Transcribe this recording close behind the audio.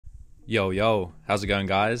Yo, how's it going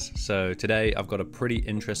guys? So today I've got a pretty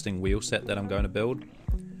interesting wheel set that I'm going to build.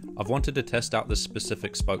 I've wanted to test out this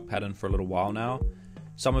specific spoke pattern for a little while now.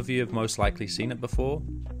 Some of you have most likely seen it before,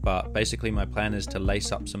 but basically my plan is to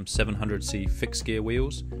lace up some 700C fixed gear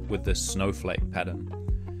wheels with this Snowflake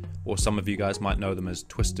pattern, or some of you guys might know them as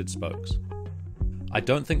twisted spokes. I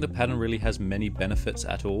don't think the pattern really has many benefits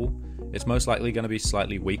at all. It's most likely going to be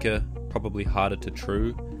slightly weaker, probably harder to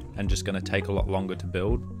true, and just going to take a lot longer to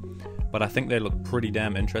build. But I think they look pretty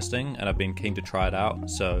damn interesting and I've been keen to try it out,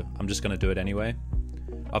 so I'm just going to do it anyway.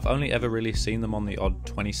 I've only ever really seen them on the odd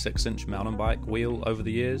 26-inch mountain bike wheel over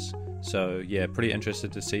the years, so yeah, pretty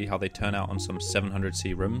interested to see how they turn out on some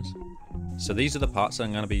 700C rims. So these are the parts that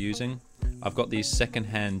I'm going to be using. I've got these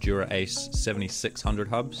second-hand Dura 7600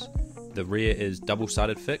 hubs. The rear is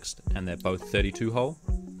double-sided fixed and they're both 32 hole.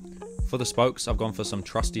 For the spokes, I've gone for some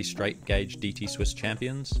trusty straight gauge DT Swiss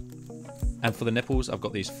Champions. And for the nipples, I've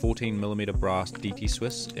got these 14mm brass DT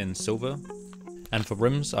Swiss in silver. And for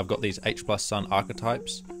rims, I've got these H+ Sun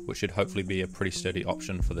Archetypes, which should hopefully be a pretty sturdy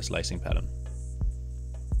option for this lacing pattern.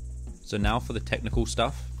 So now for the technical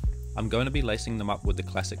stuff. I'm going to be lacing them up with the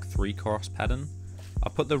classic 3-cross pattern. I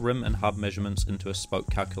put the rim and hub measurements into a spoke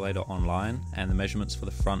calculator online, and the measurements for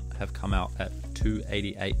the front have come out at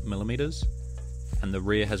 288mm, and the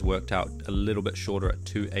rear has worked out a little bit shorter at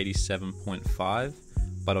 287.5.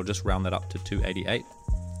 but I'll just round that up to 288.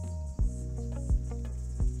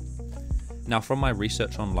 Now from my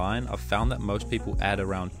research online, I've found that most people add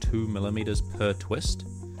around 2mm per twist,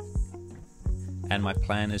 and my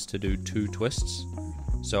plan is to do 2 twists.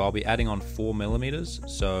 So I'll be adding on 4mm,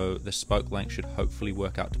 so the spoke length should hopefully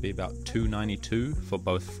work out to be about 292 for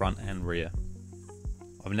both front and rear.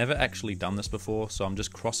 I've never actually done this before, so I'm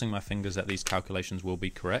just crossing my fingers that these calculations will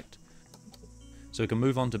be correct. So we can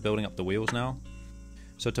move on to building up the wheels now.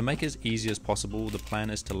 So to make it as easy as possible, the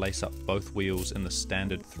plan is to lace up both wheels in the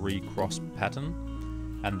standard 3-cross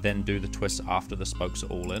pattern, and then do the twists after the spokes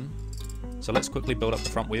are all in. So let's quickly build up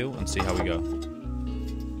the front wheel and see how we go.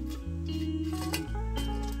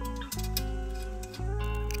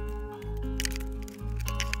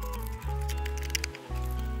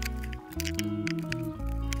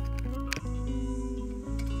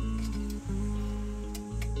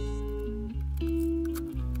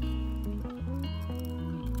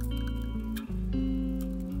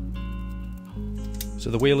 So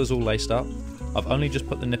the wheel is all laced up. I've only just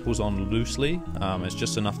put the nipples on loosely, it's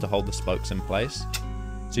just enough to hold the spokes in place.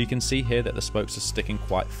 So you can see here that the spokes are sticking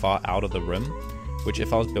quite far out of the rim, which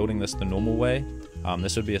if I was building this the normal way,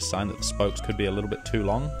 this would be a sign that the spokes could be a little bit too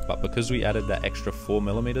long, but because we added that extra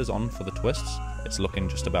 4mm on for the twists, it's looking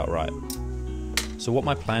just about right. So what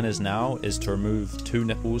my plan is now is to remove 2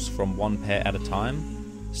 nipples from one pair at a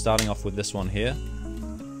time, starting off with this one here.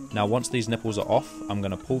 Now once these nipples are off, I'm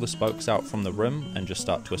going to pull the spokes out from the rim and just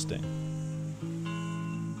start twisting.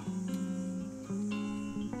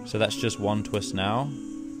 So that's just one twist now.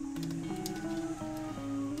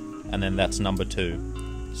 And then that's number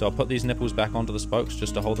 2. So I'll put these nipples back onto the spokes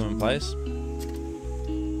just to hold them in place.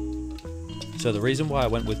 So the reason why I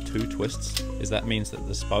went with 2 twists is that means that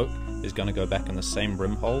the spoke is going to go back in the same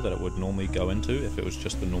rim hole that it would normally go into if it was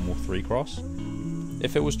just the normal 3-cross.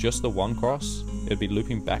 If it was just the 1-cross, it would be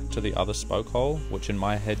looping back to the other spoke hole, which in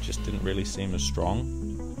my head just didn't really seem as strong.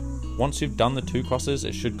 Once you've done the 2 crosses,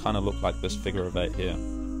 it should kind of look like this figure of 8 here.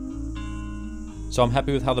 So I'm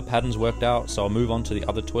happy with how the pattern's worked out, so I'll move on to the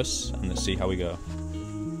other twists and let's see how we go.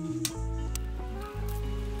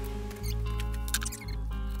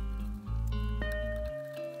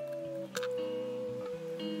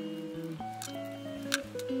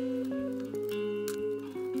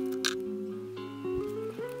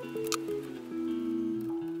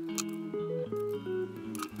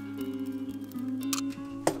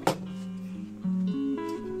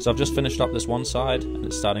 So I've just finished up this one side and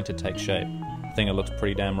it's starting to take shape. I think it looks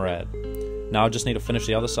pretty damn rad. Now I just need to finish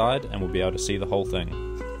the other side and we'll be able to see the whole thing.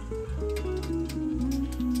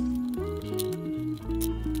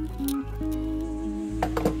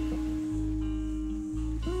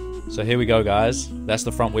 So here we go guys, that's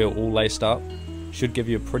the front wheel all laced up. Should give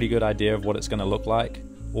you a pretty good idea of what it's going to look like.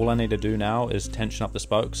 All I need to do now is tension up the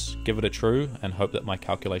spokes, give it a true, and hope that my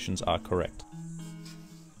calculations are correct.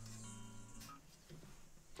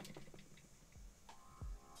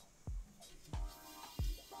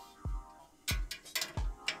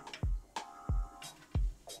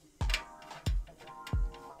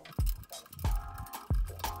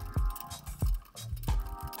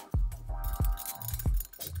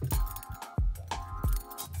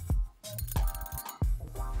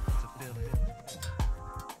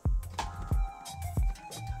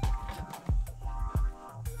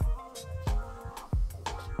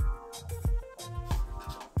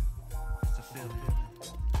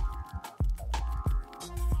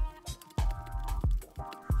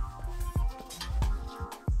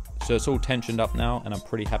 So it's all tensioned up now, and I'm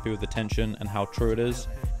pretty happy with the tension and how true it is.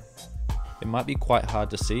 It might be quite hard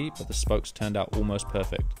to see, but the spokes turned out almost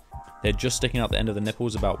perfect. They're just sticking out the end of the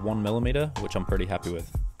nipples about 1mm, which I'm pretty happy with.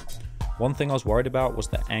 One thing I was worried about was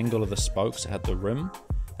the angle of the spokes at the rim,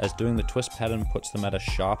 as doing the twist pattern puts them at a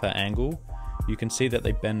sharper angle. You can see that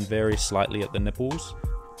they bend very slightly at the nipples,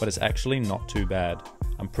 but it's actually not too bad.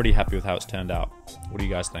 I'm pretty happy with how it's turned out. What do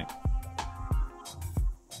you guys think?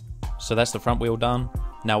 So that's the front wheel done.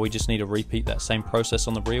 Now we just need to repeat that same process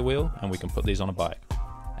on the rear wheel and we can put these on a bike.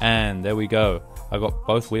 And there we go. I got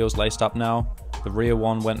both wheels laced up now. The rear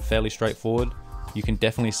one went fairly straightforward. You can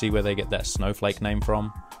definitely see where they get that Snowflake name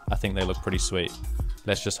from. I think they look pretty sweet.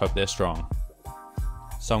 Let's just hope they're strong.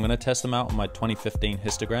 So I'm going to test them out on my 2015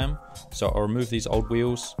 histogram. So I'll remove these old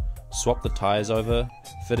wheels, swap the tires over,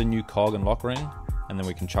 fit a new cog and lock ring, and then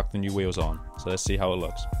we can chuck the new wheels on. So let's see how it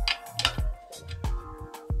looks.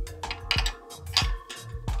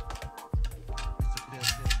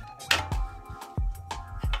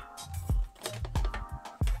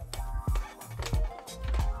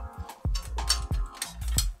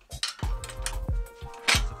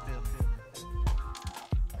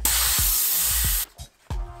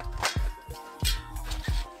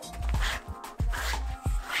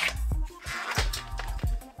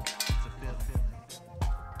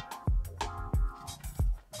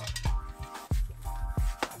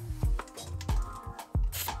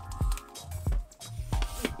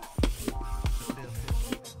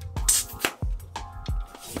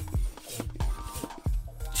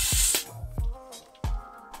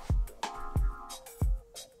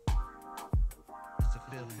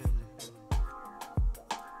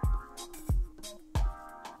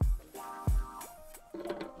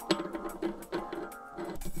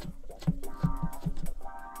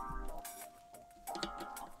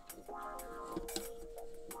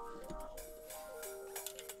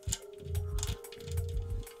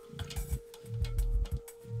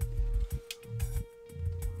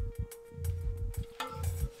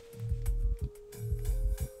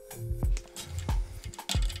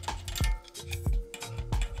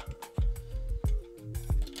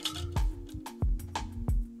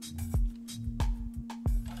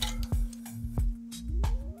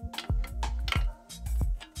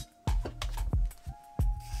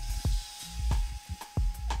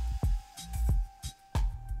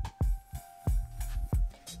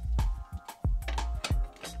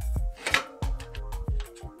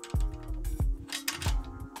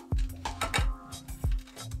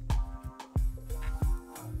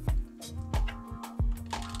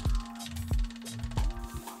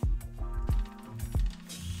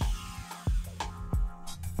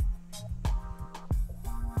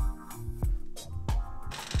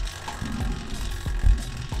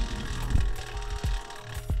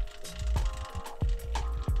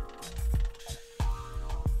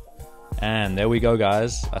 And there we go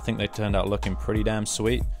guys, I think they turned out looking pretty damn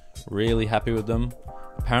sweet, really happy with them.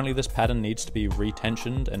 Apparently this pattern needs to be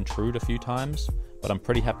retensioned and trued a few times, but I'm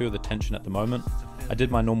pretty happy with the tension at the moment. I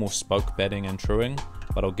did my normal spoke bedding and truing,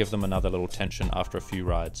 but I'll give them another little tension after a few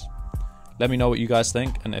rides. Let me know what you guys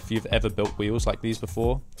think, and if you've ever built wheels like these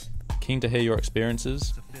before. Keen to hear your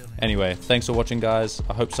experiences. Anyway, thanks for watching guys,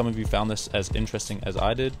 I hope some of you found this as interesting as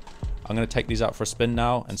I did. I'm going to take these out for a spin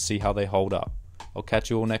now and see how they hold up. I'll catch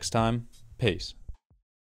you all next time. Peace.